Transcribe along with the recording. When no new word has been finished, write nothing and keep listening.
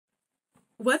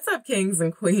What's up, kings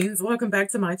and queens? Welcome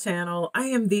back to my channel. I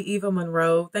am the Eva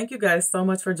Monroe. Thank you guys so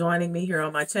much for joining me here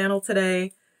on my channel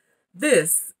today.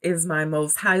 This is my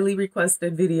most highly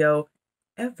requested video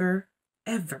ever.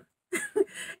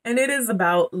 And it is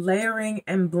about layering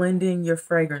and blending your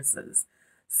fragrances.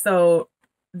 So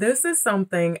this is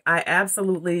something I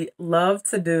absolutely love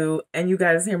to do, and you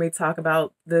guys hear me talk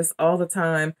about this all the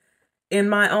time. In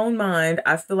my own mind,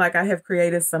 I feel like I have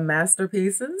created some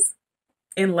masterpieces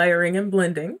in layering and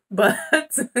blending, but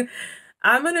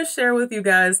I'm going to share with you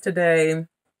guys today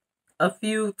a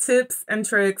few tips and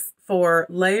tricks for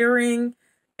layering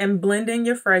and blending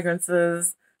your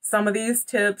fragrances. Some of these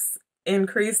tips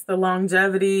increase the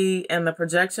longevity and the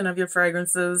projection of your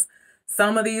fragrances.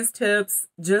 Some of these tips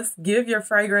just give your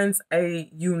fragrance a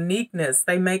uniqueness.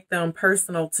 They make them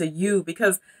personal to you,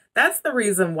 because that's the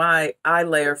reason why I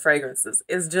layer fragrances.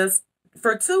 Is just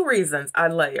for two reasons. I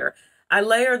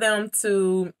layer them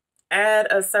to add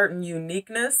a certain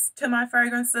uniqueness to my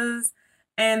fragrances.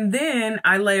 And then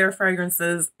I layer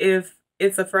fragrances if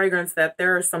it's a fragrance that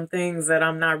there are some things that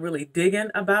I'm not really digging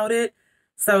about it.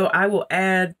 So I will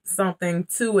add something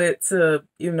to it to,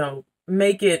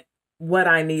 make it what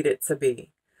I need it to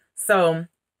be. So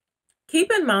keep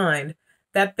in mind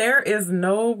that there is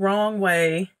no wrong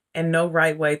way and no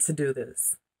right way to do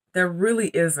this. There really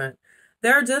isn't.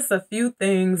 There are just a few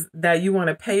things that you want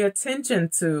to pay attention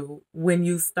to when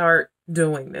you start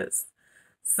doing this.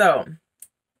 So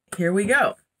here we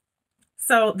go.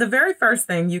 So the very first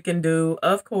thing you can do,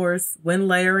 of course, when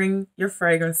layering your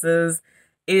fragrances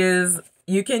is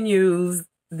you can use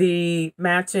the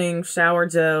matching shower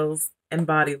gels and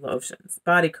body lotions,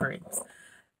 body creams.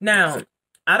 Now,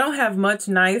 I don't have much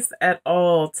nice at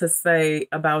all to say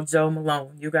about Jo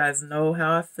Malone. You guys know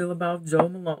how I feel about Jo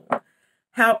Malone.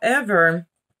 However,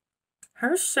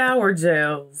 her shower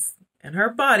gels and her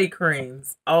body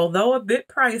creams, although a bit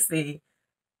pricey,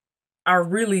 are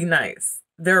really nice.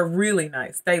 They're really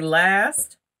nice. They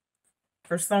last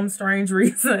for some strange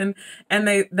reason, and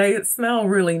they smell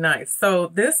really nice. So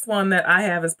this one that I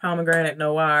have is Pomegranate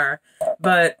Noir,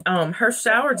 but her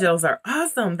shower gels are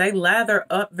awesome. They lather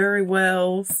up very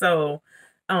well. So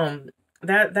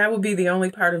that would be the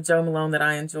only part of Jo Malone that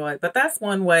I enjoy. But that's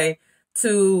one way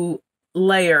to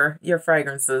layer your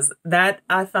fragrances. That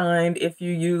I find, if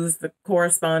you use the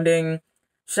corresponding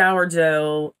shower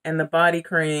gel and the body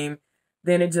cream,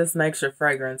 then it just makes your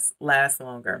fragrance last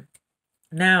longer.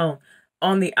 Now,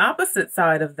 on the opposite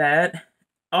side of that,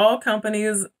 all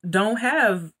companies don't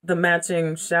have the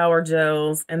matching shower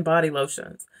gels and body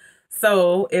lotions.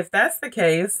 So if that's the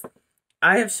case,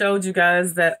 I have showed you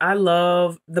guys that I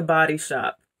love the Body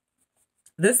Shop.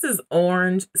 This is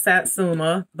Orange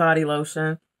Satsuma body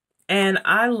lotion, and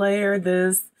I layer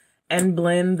this and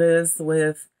blend this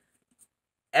with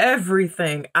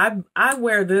everything. I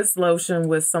wear this lotion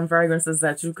with some fragrances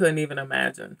that you couldn't even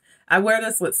imagine. I wear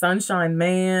this with Sunshine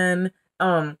Man,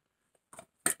 my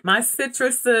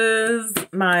citruses,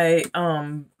 my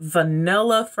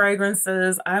vanilla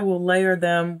fragrances. I will layer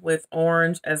them with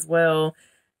orange as well.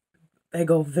 They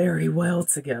go very well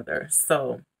together.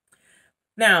 So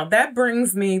now that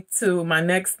brings me to my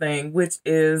next thing, which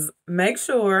is make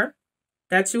sure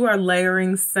that you are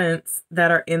layering scents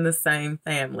that are in the same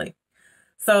family.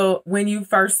 So when you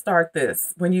first start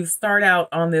this, when you start out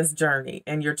on this journey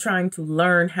and you're trying to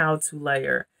learn how to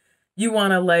layer, you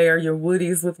want to layer your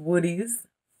woodies with woodies,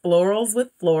 florals with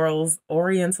florals,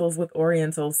 orientals with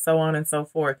orientals, so on and so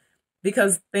forth,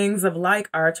 because things of like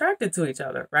are attracted to each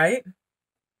other, right?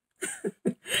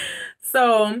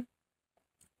 So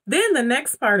then the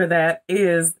next part of that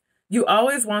is you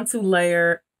always want to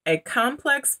layer a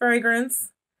complex fragrance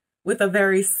with a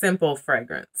very simple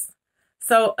fragrance.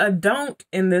 So a don't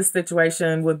in this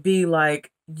situation would be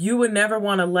like, you would never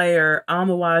want to layer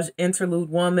Amouage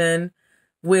Interlude Woman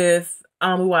with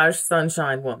Amouage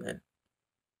Sunshine Woman.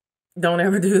 Don't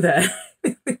ever do that.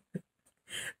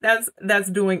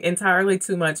 That's doing entirely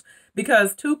too much,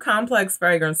 because two complex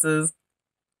fragrances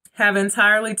have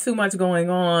entirely too much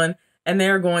going on, and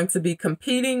they're going to be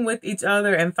competing with each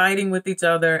other and fighting with each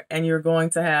other, and you're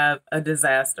going to have a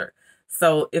disaster.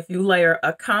 So if you layer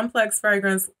a complex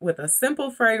fragrance with a simple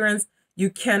fragrance,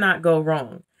 you cannot go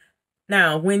wrong.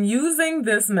 Now, when using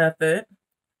this method,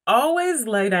 always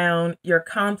lay down your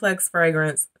complex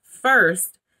fragrance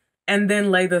first and then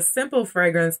lay the simple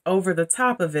fragrance over the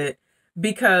top of it,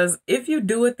 because if you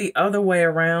do it the other way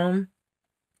around,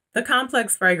 the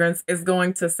complex fragrance is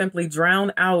going to simply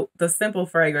drown out the simple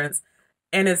fragrance,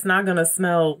 and it's not going to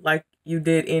smell like you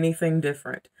did anything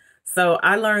different. So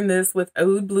I learned this with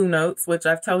Oud Blue Notes, which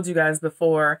I've told you guys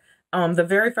before. The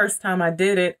very first time I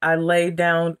did it, I laid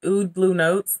down Oud Blue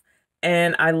Notes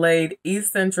and I laid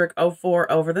Eccentric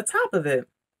 04 over the top of it.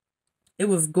 It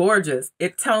was gorgeous.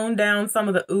 It toned down some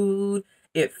of the oud.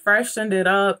 It freshened it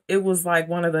up. It was like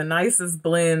one of the nicest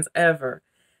blends ever.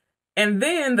 And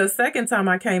then the second time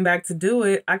I came back to do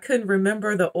it, I couldn't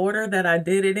remember the order that I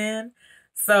did it in.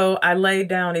 So I laid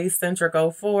down Eccentric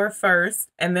 04 first,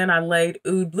 and then I laid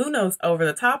Oud Blue Notes over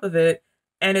the top of it,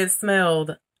 and it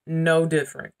smelled no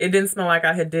different. It didn't smell like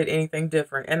I had did anything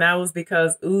different. And that was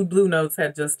because Oud Blue Notes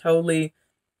had just totally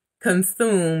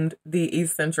consumed the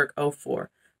Eccentric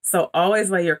 04. So always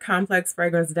lay your complex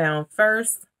fragrance down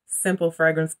first, simple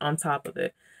fragrance on top of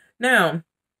it. Now,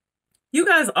 you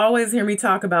guys always hear me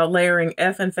talk about layering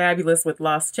F&N Fabulous with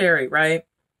Lost Cherry, right?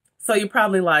 So you're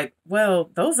probably like,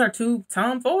 well, those are two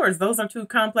Tom Fords. Those are two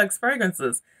complex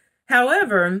fragrances.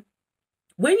 However,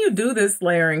 when you do this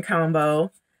layering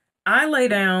combo, I lay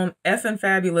down F&N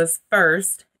Fabulous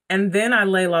first, and then I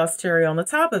lay Lost Cherry on the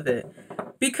top of it.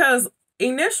 Because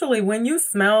initially, when you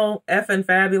smell F&N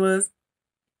Fabulous,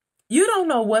 you don't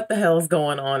know what the hell's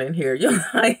going on in here. You're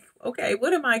like, okay,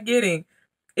 what am I getting?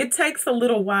 It takes a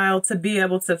little while to be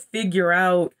able to figure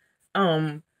out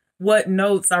what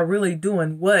notes are really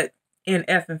doing what in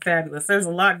F&N Fabulous. There's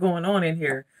a lot going on in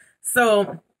here.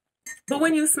 So, but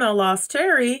when you smell Lost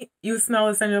Cherry, you smell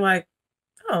this and you're like,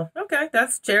 oh, okay,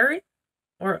 that's cherry,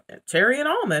 or cherry and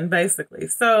almond, basically.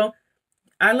 So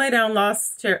I lay down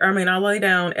I lay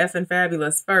down F&N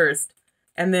Fabulous first,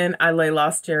 and then I lay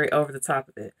Lost Cherry over the top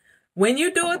of it. When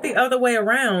you do it the other way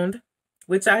around,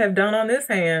 which I have done on this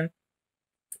hand,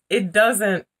 it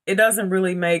doesn't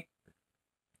really make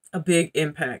a big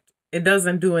impact. It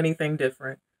doesn't do anything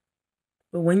different.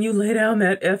 But when you lay down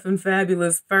that F&N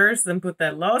Fabulous first and put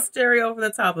that Lost Cherry over the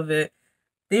top of it,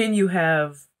 then you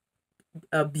have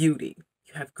a beauty.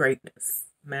 You have greatness,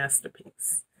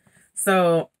 masterpiece.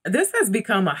 So this has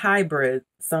become a hybrid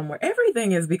somewhere.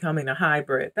 Everything is becoming a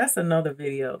hybrid. That's another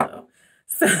video though.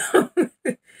 So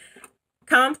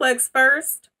complex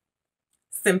first,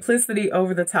 simplicity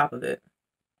over the top of it.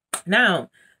 Now,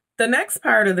 the next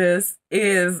part of this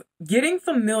is getting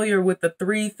familiar with the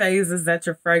three phases that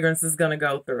your fragrance is going to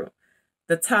go through.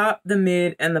 The top, the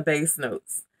mid, and the base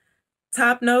notes.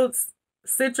 Top notes,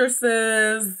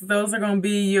 citruses, those are going to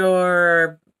be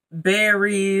your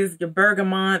berries, your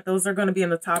bergamot. Those are going to be in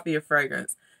the top of your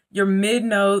fragrance. Your mid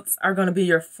notes are going to be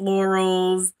your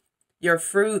florals, your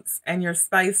fruits, and your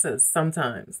spices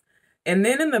sometimes. And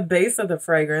then in the base of the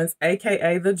fragrance,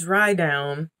 aka the dry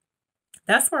down,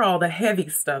 that's where all the heavy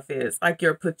stuff is, like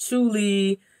your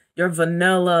patchouli, your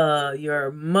vanilla,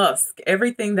 your musk.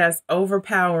 Everything that's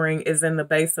overpowering is in the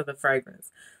base of the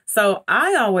fragrance. So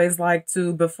I always like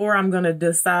to, before I'm going to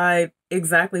decide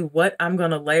exactly what I'm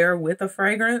going to layer with a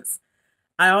fragrance,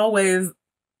 I always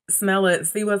smell it,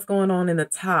 see what's going on in the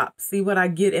top, see what I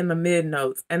get in the mid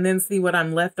notes, and then see what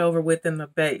I'm left over with in the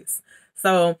base.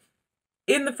 So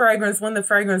in the fragrance, when the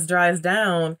fragrance dries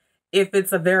down, if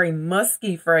it's a very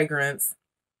musky fragrance,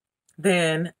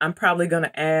 then I'm probably going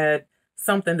to add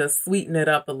something to sweeten it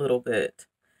up a little bit.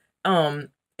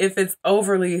 If it's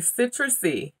overly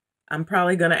citrusy, I'm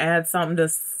probably going to add something to,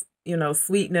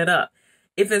 sweeten it up.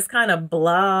 If it's kind of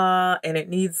blah and it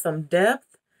needs some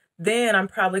depth, then I'm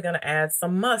probably going to add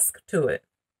some musk to it.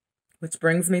 Which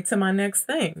brings me to my next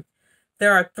thing.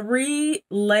 There are three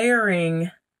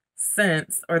layering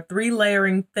scents or three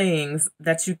layering things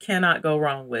that you cannot go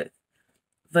wrong with.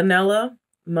 Vanilla,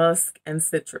 musk, and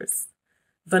citrus.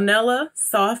 Vanilla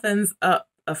softens up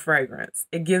a fragrance.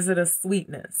 It gives it a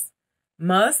sweetness.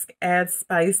 Musk adds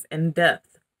spice and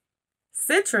depth.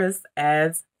 Citrus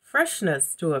adds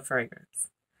freshness to a fragrance.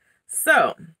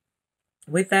 So,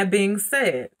 with that being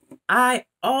said, I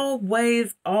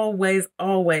always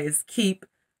keep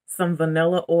some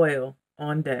vanilla oil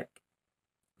on deck.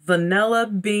 Vanilla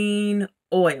bean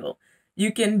oil.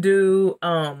 You can do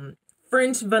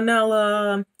French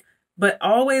vanilla, but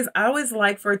I always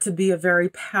like for it to be a very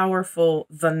powerful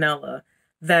vanilla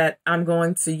that I'm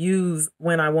going to use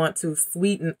when I want to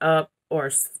sweeten up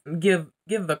or give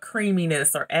the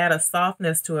creaminess or add a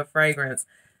softness to a fragrance.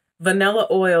 Vanilla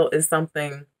oil is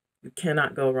something you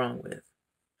cannot go wrong with.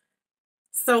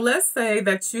 So let's say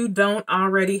that you don't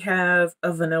already have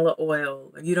a vanilla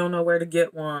oil. You don't know where to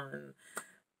get one.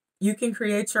 You can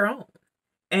create your own.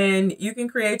 And you can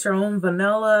create your own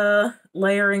vanilla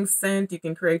layering scent. You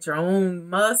can create your own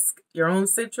musk, your own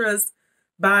citrus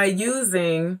by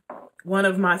using one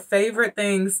of my favorite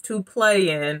things to play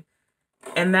in,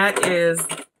 and that is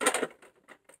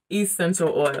essential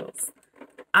oils.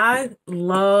 I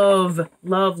love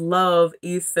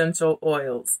essential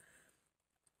oils.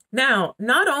 Now,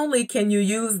 not only can you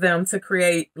use them to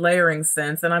create layering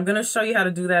scents, and I'm going to show you how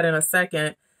to do that in a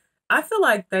second, I feel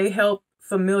like they help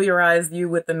familiarize you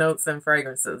with the notes and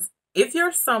fragrances. If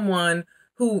you're someone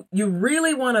who you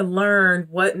really want to learn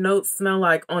what notes smell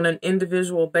like on an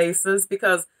individual basis,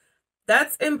 because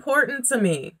that's important to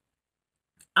me.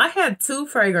 I had 2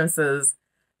 fragrances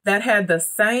that had the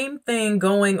same thing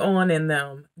going on in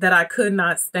them that I could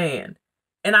not stand.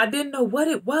 And I didn't know what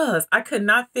it was. I could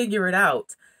not figure it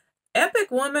out.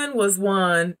 Epic Woman was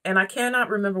one, and I cannot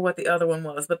remember what the other one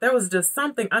was, but there was just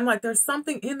something. I'm like, there's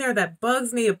something in there that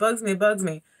bugs me. It bugs me. It bugs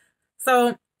me.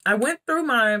 So I went through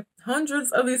my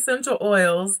hundreds of essential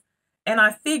oils, and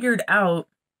I figured out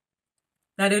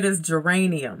that it is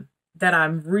geranium that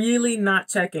I'm really not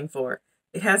checking for.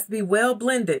 It has to be well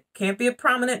blended. Can't be a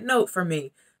prominent note for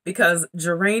me, because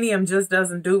geranium just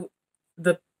doesn't do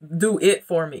it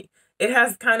for me. It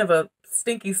has kind of a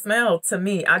stinky smell to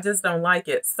me. I just don't like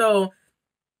it. So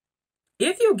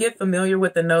if you get familiar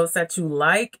with the notes that you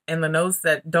like and the notes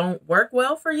that don't work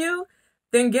well for you,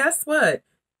 then guess what?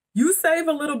 You save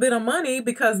a little bit of money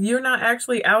because you're not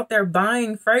actually out there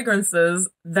buying fragrances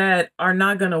that are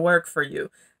not going to work for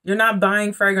you. You're not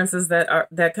buying fragrances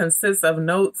that consist of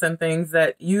notes and things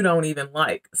that you don't even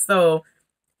like. So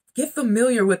get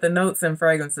familiar with the notes and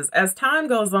fragrances. As time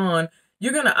goes on,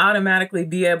 you're going to automatically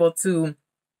be able to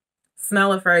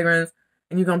smell a fragrance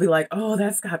and you're going to be like, oh,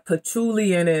 that's got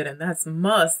patchouli in it and that's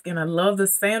musk and I love the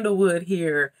sandalwood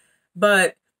here.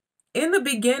 But in the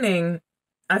beginning,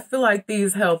 I feel like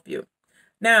these help you.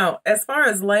 Now, as far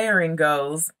as layering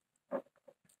goes,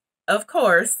 of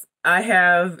course, I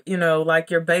have, like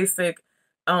your basic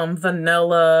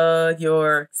vanilla,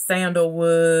 your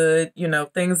sandalwood,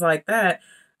 things like that.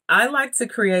 I like to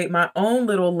create my own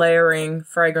little layering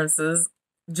fragrances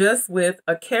just with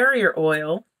a carrier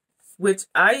oil, which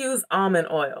I use almond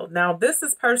oil. Now, this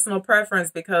is personal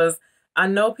preference because I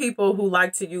know people who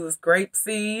like to use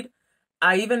grapeseed.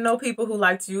 I even know people who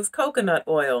like to use coconut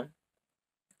oil.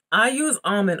 I use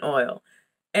almond oil.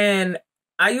 And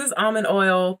I use almond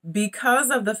oil because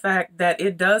of the fact that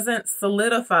it doesn't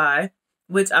solidify,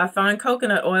 which I find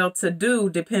coconut oil to do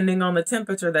depending on the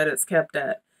temperature that it's kept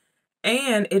at.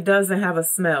 And it doesn't have a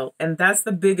smell. And that's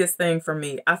the biggest thing for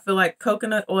me. I feel like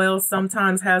coconut oil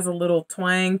sometimes has a little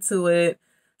twang to it.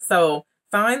 So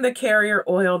find the carrier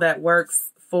oil that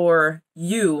works for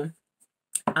you.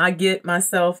 I get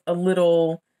myself a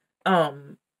little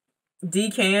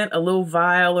decant, a little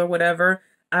vial or whatever.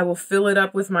 I will fill it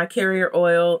up with my carrier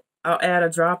oil. I'll add a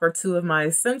drop or 2 of my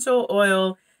essential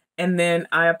oil. And then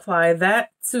I apply that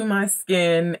to my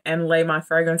skin and lay my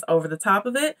fragrance over the top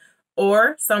of it.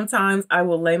 Or sometimes I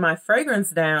will lay my fragrance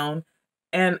down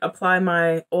and apply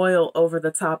my oil over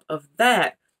the top of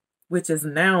that, which is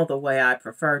now the way I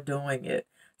prefer doing it.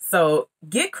 So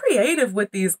get creative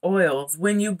with these oils.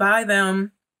 When you buy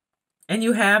them and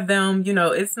you have them,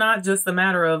 it's not just a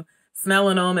matter of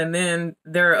smelling them and then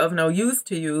they're of no use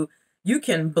to you. You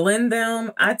can blend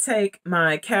them. I take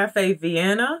my Cafe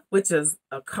Vienna, which is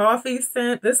a coffee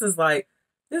scent. This is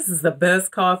the best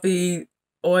coffee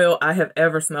oil I have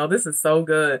ever smelled. This is so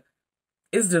good.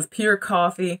 It's just pure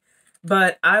coffee,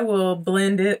 but I will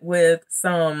blend it with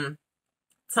some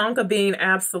tonka bean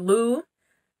absolute.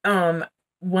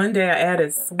 One day I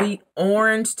added sweet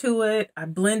orange to it. I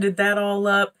blended that all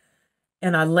up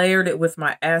and I layered it with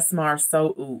my Asmar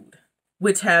So Oud,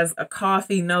 which has a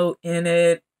coffee note in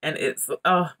it. And it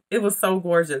was so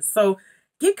gorgeous. So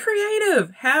get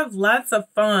creative, have lots of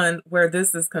fun where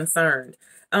this is concerned.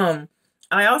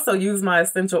 I also use my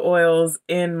essential oils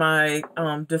in my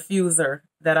diffuser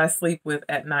that I sleep with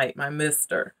at night, my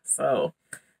mister. So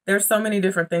there's so many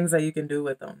different things that you can do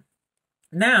with them.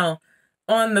 Now,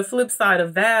 on the flip side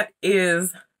of that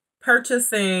is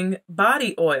purchasing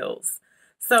body oils.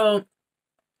 So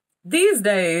these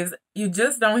days, you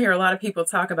just don't hear a lot of people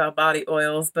talk about body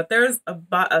oils, but there's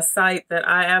a site that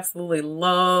I absolutely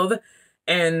love.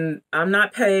 And I'm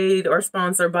not paid or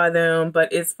sponsored by them,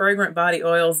 but it's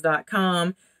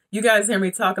fragrantbodyoils.com. You guys hear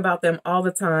me talk about them all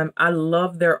the time. I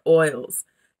love their oils.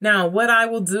 Now, what I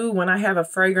will do when I have a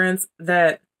fragrance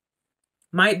that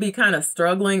might be kind of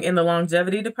struggling in the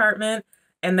longevity department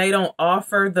and they don't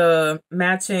offer the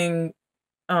matching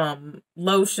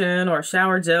lotion or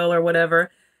shower gel or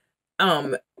whatever,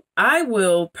 I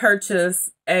will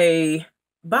purchase a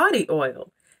body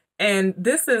oil. And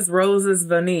this is Rose's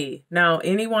Vanille. Now,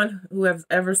 anyone who has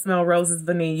ever smelled Rose's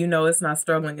Vanille, it's not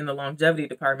struggling in the longevity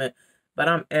department, but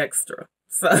I'm extra.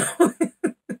 So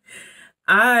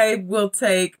I will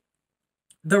take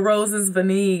the Rose's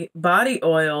Vanille body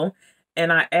oil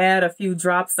and I add a few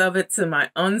drops of it to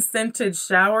my unscented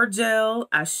shower gel.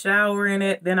 I shower in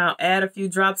it. Then I'll add a few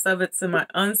drops of it to my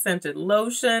unscented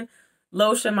lotion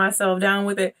myself down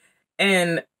with it.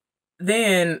 And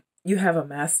then you have a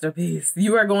masterpiece.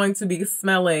 You are going to be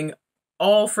smelling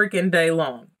all freaking day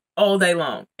long, all day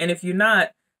long. And if you're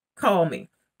not, call me,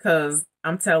 because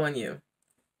I'm telling you.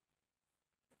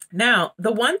 Now,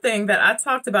 the one thing that I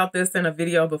talked about this in a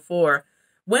video before,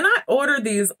 when I order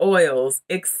these oils,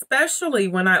 especially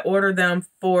when I order them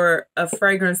for a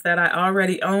fragrance that I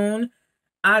already own,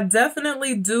 I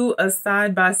definitely do a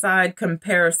side-by-side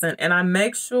comparison, and I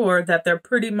make sure that they're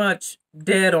pretty much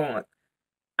dead on.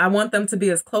 I want them to be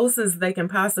as close as they can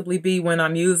possibly be when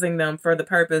I'm using them for the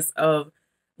purpose of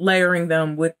layering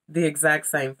them with the exact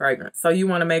same fragrance. So you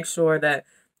want to make sure that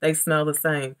they smell the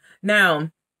same.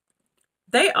 Now,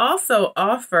 they also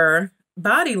offer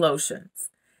body lotions,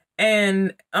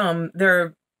 and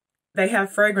they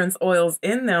have fragrance oils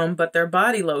in them, but they're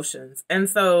body lotions. And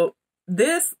so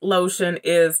this lotion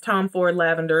is Tom Ford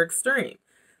Lavender Extreme.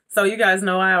 So you guys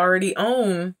know I already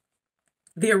own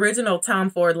the original Tom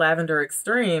Ford Lavender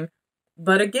Extreme,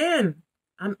 but again,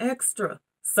 I'm extra.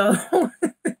 So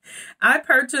I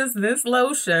purchased this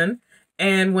lotion,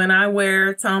 and when I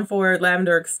wear Tom Ford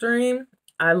Lavender Extreme,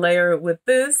 I layer it with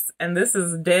this, and this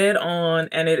is dead on,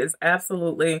 and it is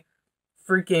absolutely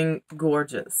freaking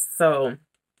gorgeous. So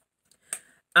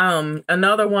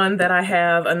another one that I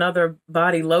have, another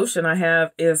body lotion I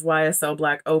have, is YSL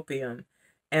Black Opium.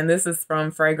 And this is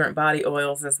from Fragrant Body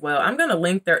Oils as well. I'm going to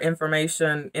link their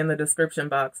information in the description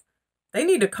box. They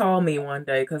need to call me one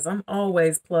day because I'm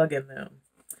always plugging them.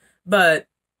 But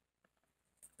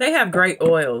they have great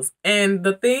oils. And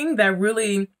the thing that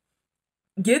really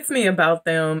gets me about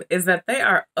them is that they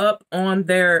are up on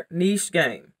their niche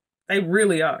game. They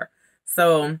really are.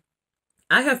 So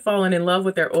I have fallen in love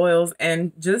with their oils,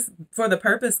 and just for the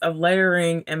purpose of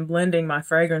layering and blending my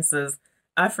fragrances,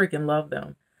 I freaking love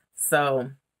them.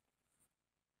 So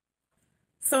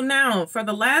now for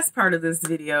the last part of this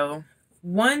video,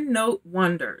 one note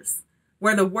wonders,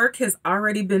 where the work has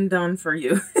already been done for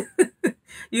you.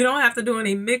 You don't have to do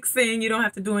any mixing. You don't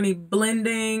have to do any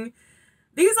blending.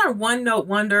 These are one note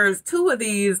wonders. Two of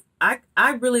these, I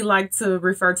really like to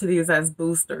refer to these as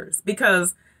boosters,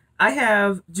 because I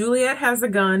have Juliet Has a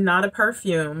Gun, Not a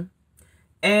Perfume,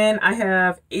 and I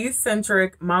have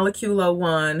Eccentric Moleculo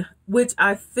 1, which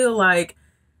I feel like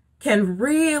can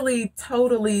really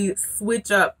totally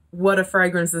switch up what a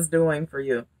fragrance is doing for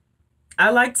you. I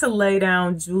like to lay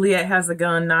down Juliet Has a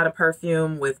Gun, Not a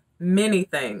Perfume with many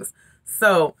things.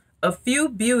 So a few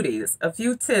beauties, a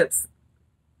few tips.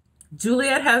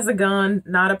 Juliet Has a Gun,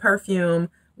 Not a Perfume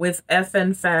with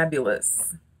Effin'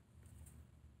 Fabulous.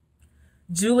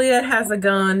 Juliet Has a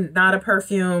Gun, Not a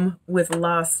Perfume with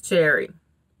Lost Cherry.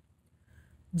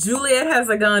 Juliet Has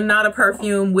a Gun, Not a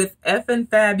Perfume with Effin'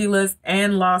 Fabulous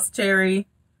and Lost Cherry.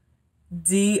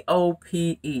 DOPE.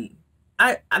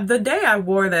 The day I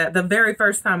wore that, the very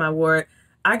first time I wore it,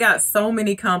 I got so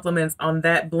many compliments on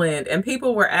that blend. And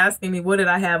people were asking me, what did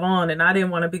I have on? And I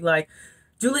didn't want to be like,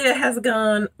 Juliet Has a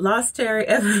Gun, Lost Cherry,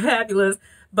 Effin' Fabulous.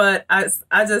 But I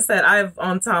just said, I have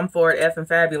on Tom Ford Effin'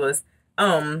 Fabulous.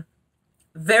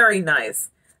 Very nice.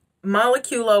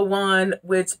 Moleculo 1,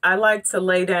 which I like to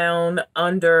lay down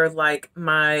under like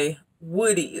my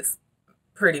woodies,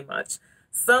 pretty much.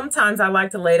 Sometimes I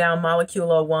like to lay down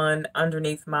Moleculo 1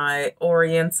 underneath my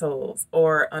orientals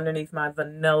or underneath my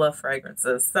vanilla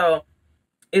fragrances. So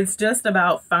it's just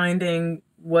about finding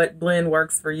what blend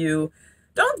works for you.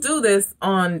 Don't do this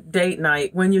on date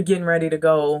night when you're getting ready to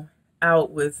go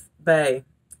out with bae,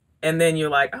 and then you're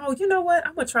like, oh, you know what?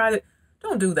 I'm going to try it.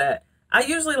 Don't do that. I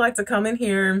usually like to come in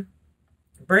here,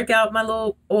 break out my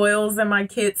little oils and my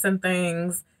kits and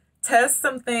things, test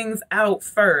some things out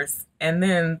first, and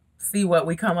then see what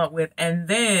we come up with. And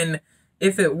then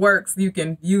if it works, you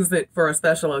can use it for a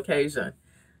special occasion.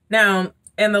 Now,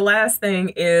 and the last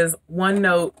thing is one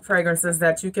note fragrances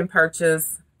that you can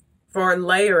purchase for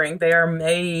layering. They are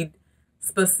made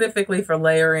specifically for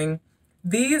layering.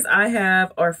 These I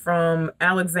have are from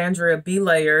Alexandria Be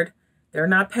Layered. They're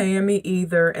not paying me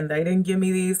either, and they didn't give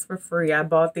me these for free. I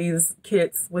bought these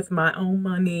kits with my own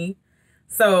money.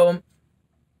 So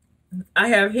I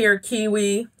have here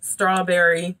kiwi,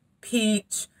 strawberry,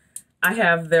 peach. I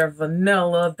have their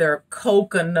vanilla, their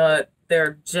coconut,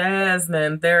 their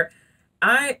jasmine.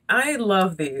 I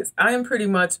love these. I am pretty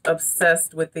much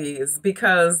obsessed with these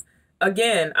because,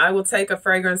 again, I will take a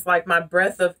fragrance like my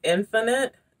Breath of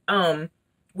Infinite,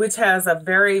 which has a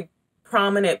very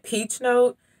prominent peach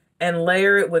note, and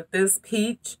layer it with this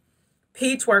peach.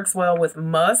 Peach works well with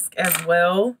musk as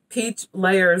well. Peach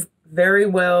layers very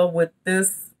well with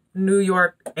this New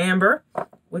York Amber,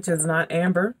 which is not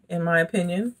amber in my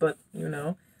opinion, but you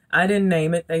know, I didn't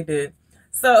name it, they did.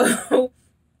 So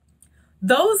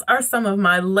those are some of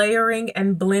my layering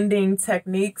and blending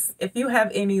techniques. If you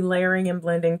have any layering and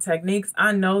blending techniques,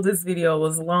 I know this video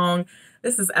was long.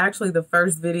 This is actually the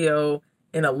first video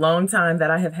in a long time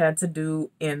that I have had to do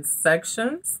in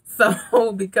sections.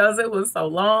 So because it was so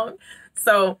long.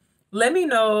 So let me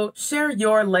know, share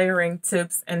your layering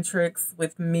tips and tricks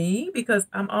with me, because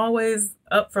I'm always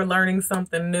up for learning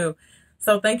something new.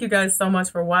 So thank you guys so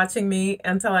much for watching me.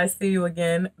 Until I see you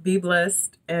again, be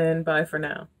blessed and bye for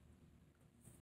now.